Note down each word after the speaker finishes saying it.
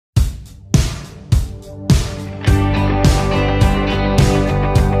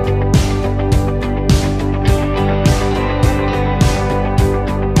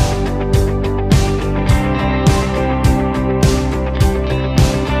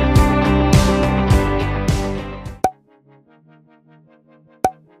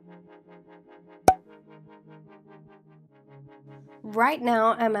Right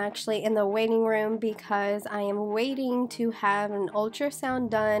now, I'm actually in the waiting room because I am waiting to have an ultrasound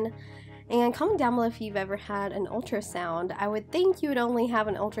done. And comment down below if you've ever had an ultrasound. I would think you would only have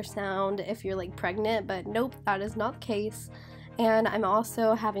an ultrasound if you're like pregnant, but nope, that is not the case. And I'm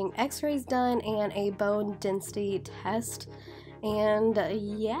also having x-rays done and a bone density test. And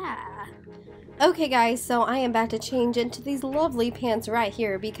yeah. Okay guys, so I am about to change into these lovely pants right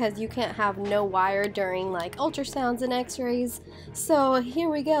here because you can't have no wire during like ultrasounds and x-rays. So here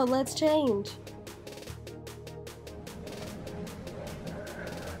we go, let's change.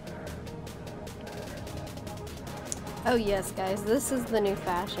 Oh yes guys, this is the new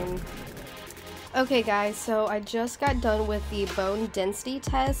fashion. Okay guys, so I just got done with the bone density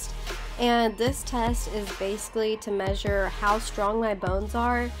test, and this test is basically to measure how strong my bones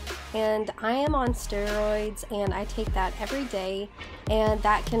are, and I am on steroids and I take that every day, and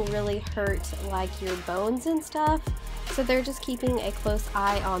that can really hurt like your bones and stuff, so they're just keeping a close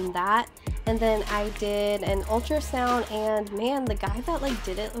eye on that. And then I did an ultrasound, and man, the guy that like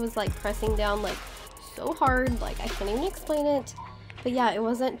did it was like pressing down like so hard, like I can't even explain it. But yeah, it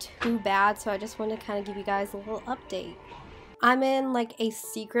wasn't too bad, so I just wanted to kind of give you guys a little update. I'm in like a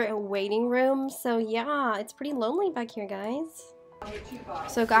secret waiting room, so yeah, it's pretty lonely back here, guys.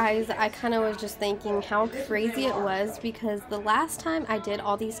 So guys, I kind of was just thinking how crazy it was because the last time I did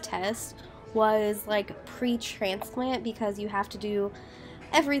all these tests was like pre-transplant, because you have to do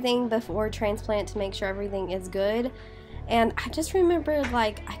everything before transplant to make sure everything is good. And I just remembered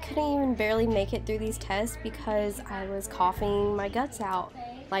like I couldn't even barely make it through these tests because I was coughing my guts out,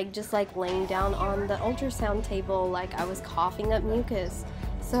 like just like laying down on the ultrasound table, like I was coughing up mucus.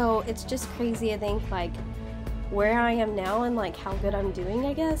 So it's just crazy to think like where I am now and like how good I'm doing,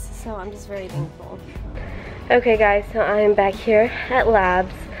 I guess. So I'm just very thankful. Okay guys, so I am back here at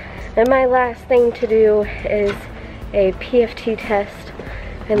labs, and my last thing to do is a PFT test,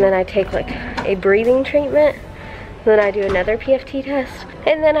 and then I take like a breathing treatment. Then I do another PFT test,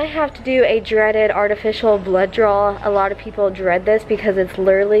 and then I have to do a dreaded artificial blood draw. A lot of people dread this because it's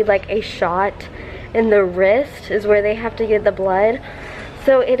literally like a shot in the wrist is where they have to get the blood.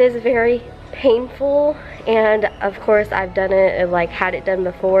 So it is very painful, and of course I've done it and like had it done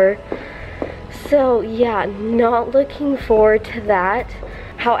before. So yeah, not looking forward to that.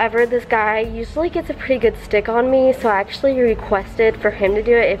 However, this guy usually gets a pretty good stick on me, so I actually requested for him to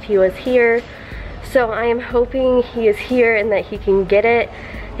do it if he was here. So I am hoping he is here and that he can get it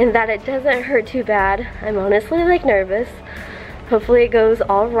and that it doesn't hurt too bad. I'm honestly like nervous. Hopefully it goes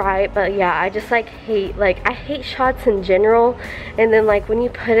all right, but yeah, I just like I hate shots in general, and then like when you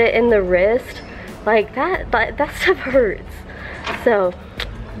put it in the wrist, like that stuff hurts. So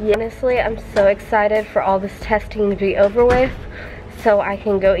yeah, honestly, I'm so excited for all this testing to be over with, so I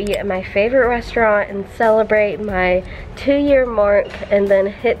can go eat at my favorite restaurant and celebrate my 2-year mark and then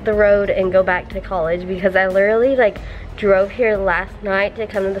hit the road and go back to college, because I literally like drove here last night to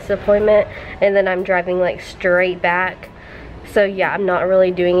come to this appointment, and then I'm driving like straight back. So yeah, I'm not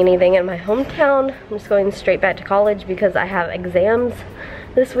really doing anything in my hometown. I'm just going straight back to college because I have exams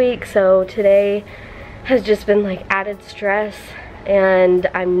this week, so today has just been like added stress, and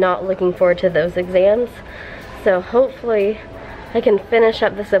I'm not looking forward to those exams. So hopefully I can finish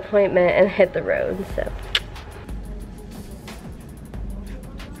up this appointment and hit the road. So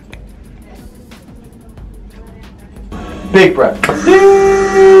big breath.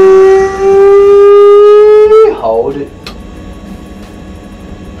 Hold it.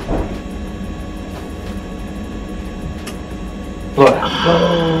 Blow it out.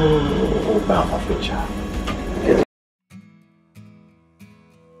 Oh, mouth off, good job.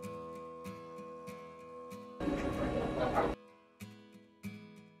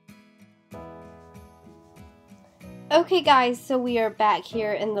 Okay guys, so we are back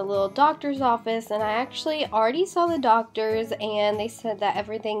here in the little doctor's office, and I actually already saw the doctors and they said that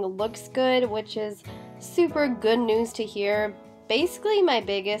everything looks good, which is super good news to hear. Basically my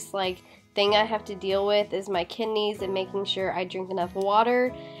biggest thing I have to deal with is my kidneys and making sure I drink enough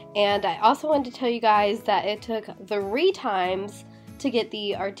water. And I also wanted to tell you guys that it took 3 times to get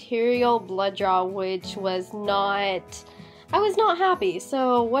the arterial blood draw, which was not... I was not happy,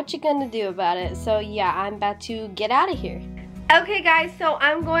 so what you gonna do about it? So yeah, I'm about to get out of here. Okay guys, so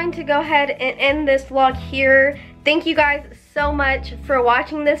I'm going to go ahead and end this vlog here. Thank you guys so much for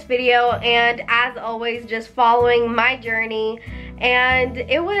watching this video, and as always, just following my journey. And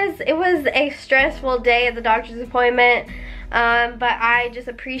it was a stressful day at the doctor's appointment, but I just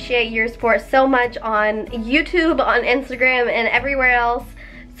appreciate your support so much on YouTube, on Instagram, and everywhere else.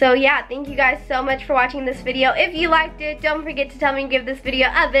 So yeah, thank you guys so much for watching this video. If you liked it, don't forget to tell me and give this video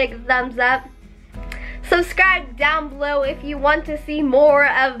a big thumbs up. Subscribe down below if you want to see more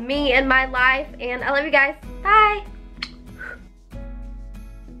of me and my life. And I love you guys. Bye.